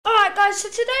guys, so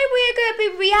today we are going to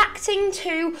be reacting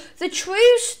to the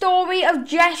true story of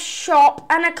Jeff's shop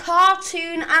and a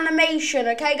cartoon animation,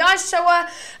 okay guys? So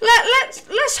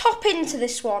let's hop into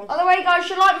this one. By the way guys,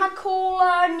 you like my cool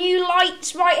new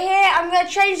lights right here? I'm going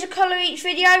to change the colour each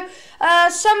video.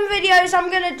 Some videos I'm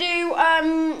going to do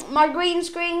my green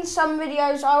screen, some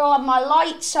videos I will have my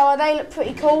lights, so they look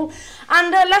pretty cool.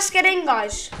 And let's get in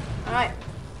guys. Alright,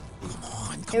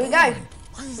 here we go.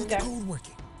 Why isn't the code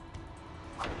working?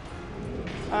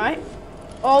 Alright.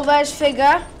 Oh, there's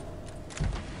Figure.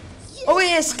 Yes, Oh,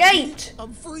 he escaped.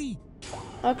 I'm free.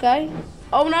 Okay.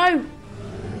 Oh no.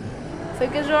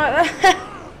 Figure's right there.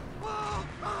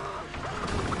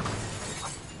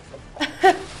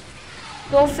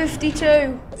 Door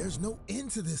 52. There's no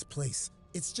end to this place.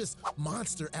 It's just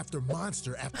monster after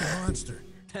monster after monster.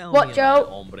 What,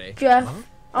 Joe? Jeff? Huh?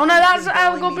 Oh no, that's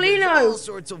El Goblino. All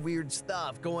sorts of weird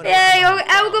stuff going on. Hey,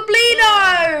 El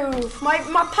Goblino! My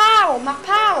pal,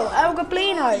 El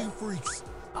Goblino.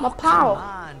 My pal. Come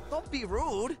on, don't be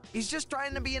rude. He's just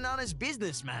trying to be an honest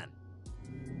businessman.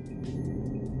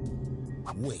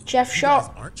 Wait, Jeff you guys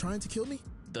shot. aren't trying to kill me?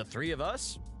 The three of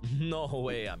us? No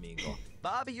way, amigo.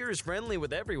 Bob here is friendly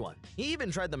with everyone. He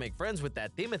even tried to make friends with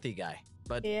that Timothy guy.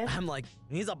 But yeah. I'm like,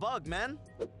 he's a bug, man.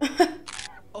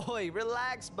 Oi,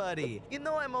 relax, buddy. You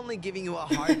know I'm only giving you a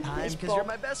hard time because you're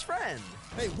my best friend.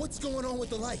 Hey, what's going on with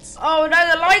the lights? Oh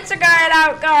no, the lights are going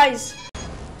out, guys.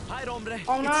 Hi, hombre.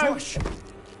 Oh no. It's Rush.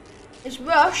 It's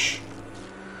Rush.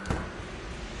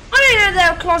 I didn't know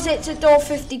there were closets at door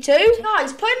 52.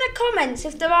 Guys, put in the comments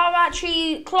if there are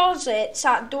actually closets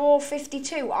at door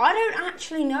 52. I don't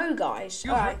actually know, guys.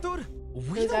 You Alright. dude?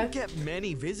 We don't get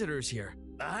many visitors here.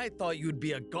 I thought you'd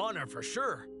be a goner for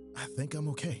sure. I think I'm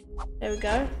okay. There we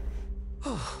go.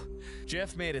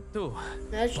 Jeff made it too.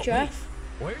 There's But Jeff.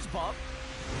 wait, where's Bob?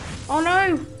 Oh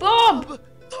no, Bob!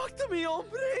 Talk to me,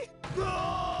 hombre!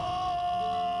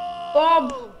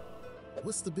 Bob!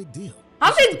 What's the big deal?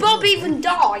 How did Bob even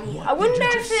die? I wonder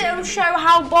if it'll show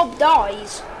how Bob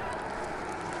dies.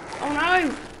 Oh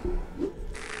no.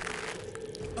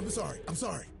 I'm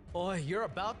sorry. Oh, you're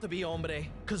about to be, hombre.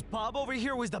 Because Bob over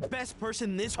here was the best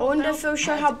person this I wonder if it'll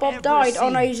show how Bob died. Oh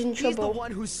no, he's in trouble. He's the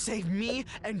one who saved me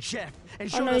and Jeff and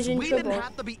Oh showed no, us he's in we trouble. didn't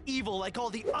have to be evil like all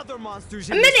the other monsters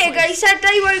A in this minute ago he place. said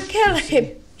they won't kill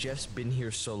him. Jeff's been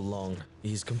here so long,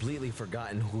 he's completely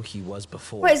forgotten who he was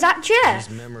before. Wait, is that Jeff?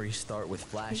 His memories start with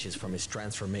flashes from his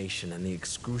transformation and the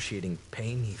excruciating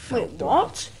pain he felt. Wait,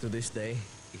 what? To this day,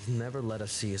 he's never let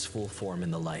us see his full form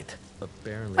in the light.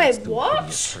 Apparently, Wait, it's too what?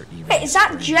 hideous for even Wait, is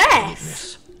that his Jeff?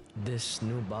 weakness. This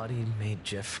new body made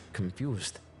Jeff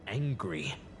confused,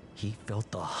 angry. He felt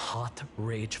the hot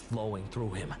rage flowing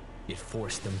through him. It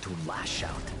forced him to lash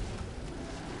out.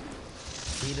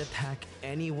 He'd attack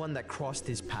anyone that crossed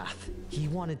his path. He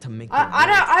wanted to make.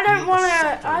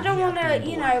 I don't wanna.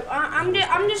 You know, I'm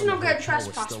just not gonna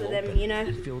trespass with him. You know.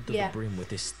 Yeah.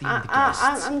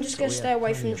 I'm just gonna stay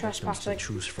away from trespassing.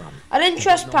 I didn't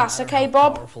trespass, okay,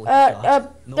 Bob.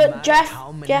 But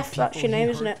Jeff, that's your name,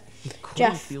 isn't it?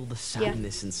 Jeff. Feel the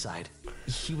sadness inside.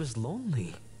 He was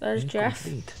lonely. There's Jeff.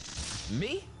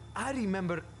 Me? I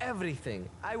remember everything.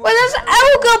 Well, that's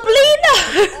El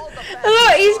Goblino.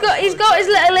 Look, he's got his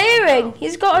little earring.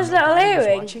 He's got his little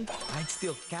earring. I'd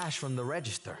steal cash from the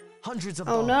register. Hundreds of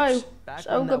dollars. dollars. No, it's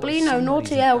El Goblino,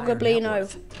 naughty El Goblino.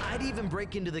 I'd even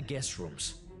break into the guest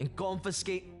rooms and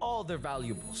confiscate all their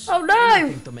valuables. Oh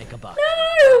no! To make a buck.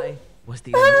 No! I was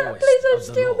the lowest Please don't of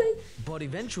the steal low. me. But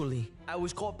eventually, I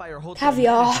was caught by our hotel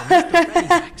Caviar. manager, Mr.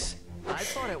 Pennybags. I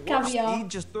thought at worst Caviar. he'd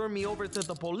just throw me over to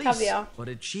the police. Caviar. But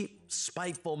a cheap,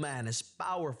 spiteful man as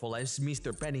powerful as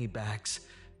Mr. Pennybags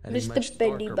had Mr. a much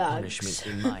darker Pennybags. punishment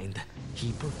in mind.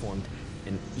 He performed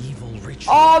an evil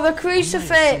ritual. Oh, the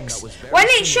crucifix. When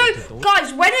it shows,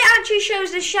 guys, when it actually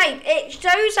shows the shape, it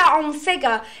shows that on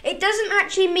Figure. It doesn't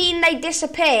actually mean they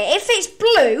disappear. If it's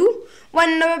blue,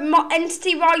 when the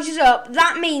entity rises up,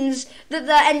 that means that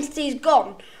the entity is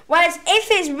gone. Whereas if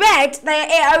it's red,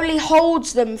 it only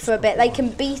holds them for a bit. They can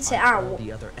beat it out.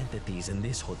 The other entities in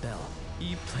this hotel.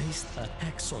 He placed a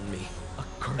hex on me. A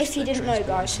curse If you that didn't know,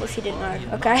 guys, transformed if you didn't my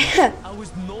know, body and okay? mind. I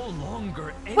was no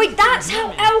longer Wait, that's how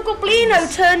human. El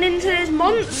Goblino turned into this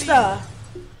monster.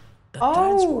 The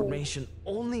transformation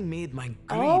only made my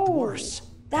greed worse.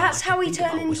 That's All I how could he think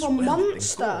turned about was into a wealth and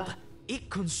monster. gold. It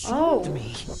consumed Oh.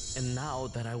 me. And now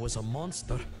that I was a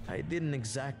monster, I didn't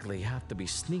exactly have to be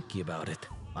sneaky about it.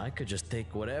 I could just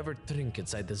take whatever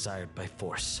trinkets I desired by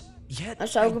force. Yet,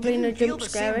 That's I El Goblino didn't feel jump the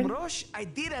scaring. same rush I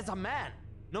did as a man.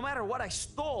 No matter what I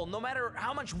stole, no matter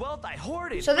how much wealth I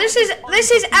hoarded. So this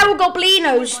is El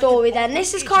Goblino's story then.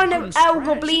 This is kind of El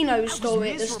Goblino's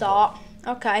story at the start.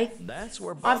 Okay. That's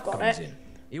where I've Bob got comes it. in.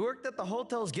 He worked at the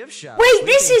hotel's gift shop. Wait,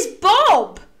 this is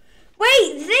Bob.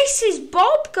 Wait, this is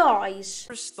Bob, guys.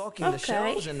 Stocking the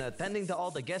shelves and attending to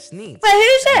all the guests' needs. Wait,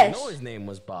 who's I this? know his name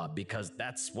was Bob because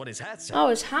that's what his hat said. Oh,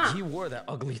 his hat. He wore that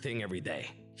ugly thing every day.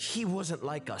 He wasn't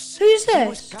like us. Who's He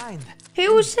was this? kind.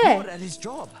 Who was Good this? at his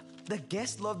job. The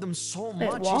guests loved him so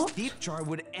Wait, much what? his tip jar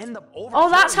would end up over. Oh,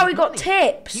 that's how he got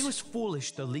tips. He was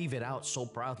foolish to leave it out so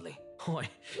proudly. Boy,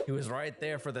 he was right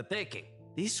there for the taking.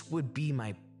 This would be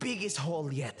my biggest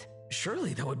haul yet.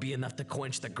 Surely that would be enough to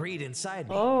quench the greed inside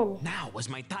me. Oh. Now was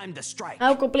my time to strike.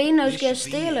 El Goblino's This gonna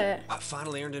should be steal it. I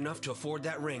finally earned enough to afford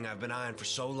that ring I've been eyeing for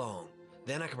so long.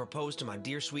 Then I can propose to my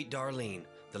dear sweet Darlene,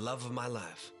 the love of my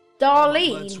life. Blood,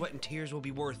 Darlene. sweat, and tears will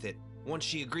be worth it once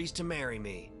she agrees to marry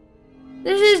me.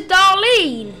 This is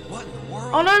Darlene. What in the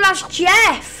world? Oh no, that's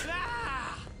Jeff.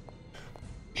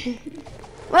 Well,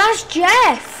 that's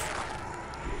Jeff.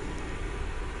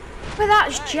 Well,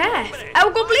 that's Jeff.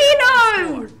 El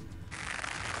Goblino.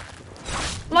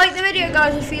 Like the video,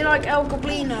 guys, if you like El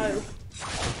Goblino.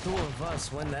 The two of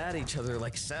us went at each other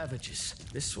like savages.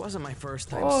 This wasn't my first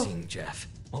time Oh. seeing Jeff.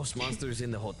 Most monsters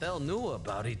in the hotel knew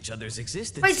about each other's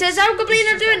existence. Wait, so is El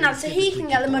Goblino doing that so he can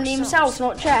get the money himself,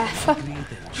 not Jeff? Greed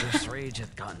and Jeff's rage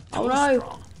had gotten too Oh, no.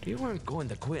 strong. We weren't going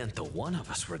to quit until one of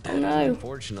us were dead. no.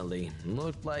 Unfortunately,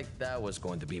 looked like that was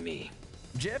going to be me.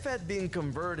 Jeff had been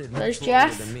converted There's much longer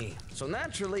Jeff. than me, so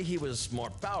naturally he was more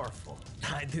powerful.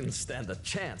 I didn't stand a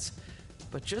chance.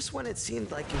 But just when it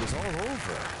seemed like it was all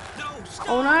over, No, stop!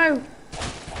 Oh no.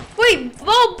 Wait,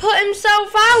 Bob put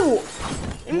himself out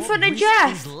in front of risked Jeff.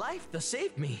 his life to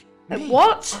save me. Wait, Me,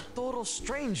 what? A total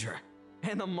stranger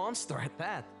and a monster at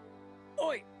that.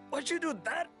 Oi, what'd you do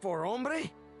that for, hombre?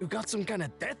 You got some kind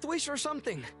of death wish or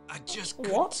something? I just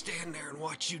couldn't What? stand there and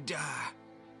watch you die.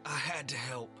 I had to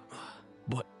help.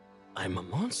 But I'm a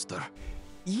monster.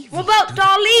 What about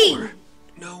Darlene?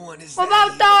 No one is What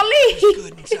that about evil. Darlene? There's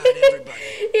good inside everybody.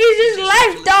 He just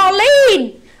left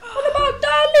Darlene. What about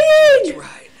That's Darlene?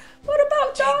 right. What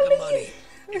about Take the money, Darlene?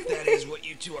 if that is what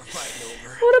you two are fighting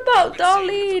over. What about I've been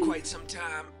saving it Darlene? for quite some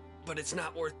time, but it's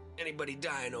not worth anybody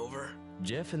dying over.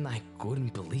 Jeff and I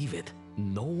couldn't believe it.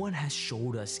 No one has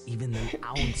showed us even an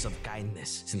ounce of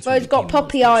kindness since Well, we he's got became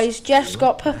puppy monsters. eyes. Jeff's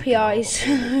got Look back puppy at all the eyes.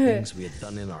 horrible things we had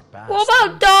done in our past. What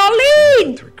about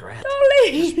Darlene? With regret.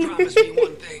 Promise me Darlene.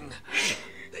 one thing,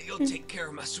 that you'll take care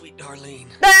of my sweet Darlene.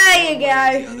 There you One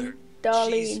way or the go. other.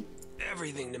 Darlene. She's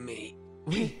everything to me.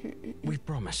 We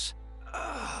promise.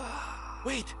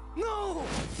 Wait, no!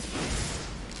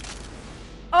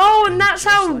 Oh, and that's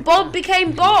Just how like Bob that, became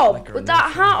we look Bob like our with that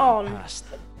new hat friend on. passed.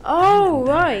 Oh, And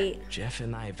then right. Jeff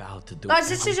and I vowed to do Guys,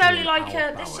 this is everything only in like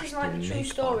our this power is like to the true make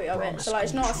story our of it. promise So like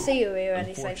it's come not a true. theory or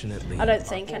anything. Unfortunately, I don't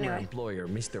think our former anyway. employer,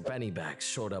 Mr. Pennybags,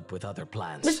 showed up with other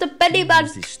plans. Mr. Pennybags. He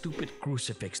used his stupid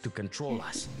crucifix to control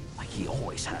us, like he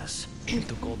always has, and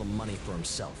took all the money for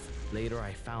himself. Later,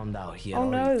 I found out he had Oh,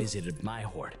 already no. visited my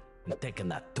hoard and taken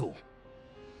that too.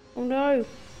 Oh no.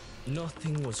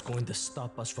 Nothing was going to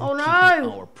stop us from Oh, keeping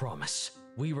no. our promise.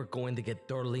 We were going to get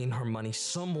Darlene her money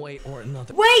some way or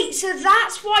another. Wait, so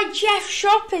that's why Jeff's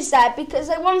shop is there, because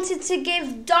they wanted to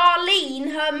give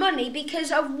Darlene her money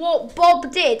because of what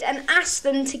Bob did and asked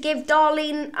them to give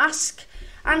Darlene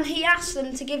he asked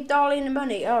them to give Darlene the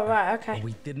money. Oh right, okay.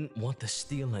 We didn't want to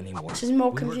steal anymore. This is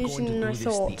more We were confusing going to than I do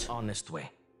this thought. the honest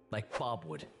way, like Bob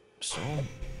would. So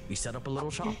we set up a little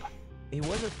shop. It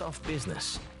was a tough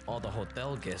business. All the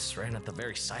hotel guests ran at the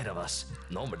very sight of us.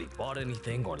 Nobody bought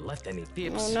anything or left any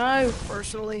tips. Oh no.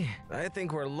 Personally, I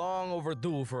think we're long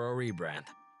overdue for a rebrand.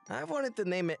 I've wanted to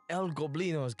name it El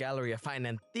Goblino's Gallery of Fine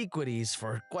Antiquities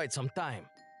for quite some time,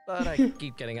 but I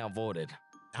keep getting outvoted.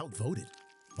 Outvoted?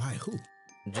 By who?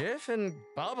 Jeff and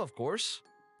Bob, of course.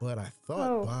 But I thought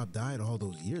Oh. Bob died all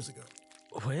those years ago.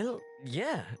 Well,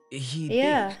 yeah, he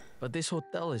Yeah. did. But this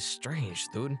hotel is strange,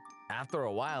 dude. After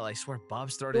a while, I swear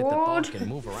Bob started to Lord. talk and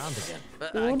move around again.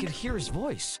 I Lord. could hear his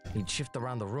voice. He'd shift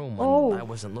around the room when Oh. I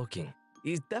wasn't looking.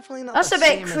 He's definitely not That's the a bit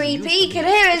same as he creepy. used to You can be.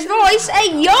 hear his voice.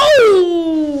 Hey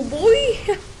yo,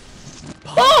 boy.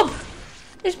 Bob.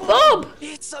 It's Bob.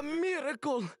 It's a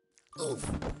miracle! Oof.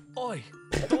 Oi,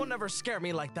 don't ever scare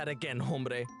me like that again,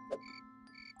 hombre.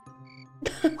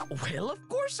 Well, of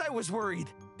course I was worried.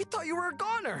 I thought you were a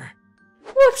goner.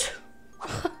 What?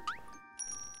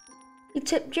 You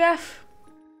tipped Jeff.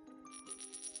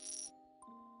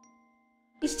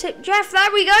 He's tipped Jeff.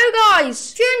 There we go,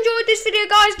 guys. If you enjoyed this video,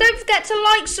 guys, don't forget to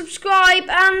like, subscribe,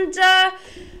 and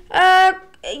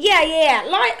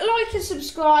like and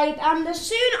subscribe. And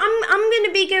soon I'm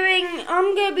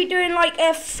gonna be doing like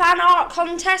a fan art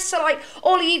contest. So like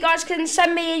all of you guys can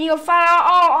send me in your fan art.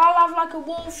 I'll have like a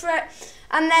wall for it.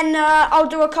 and then I'll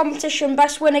do a competition.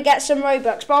 Best winner gets some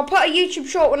Robux. But I'll put a YouTube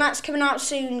short when that's coming out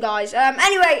soon, guys.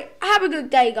 Anyway, have a good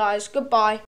day, guys. Goodbye.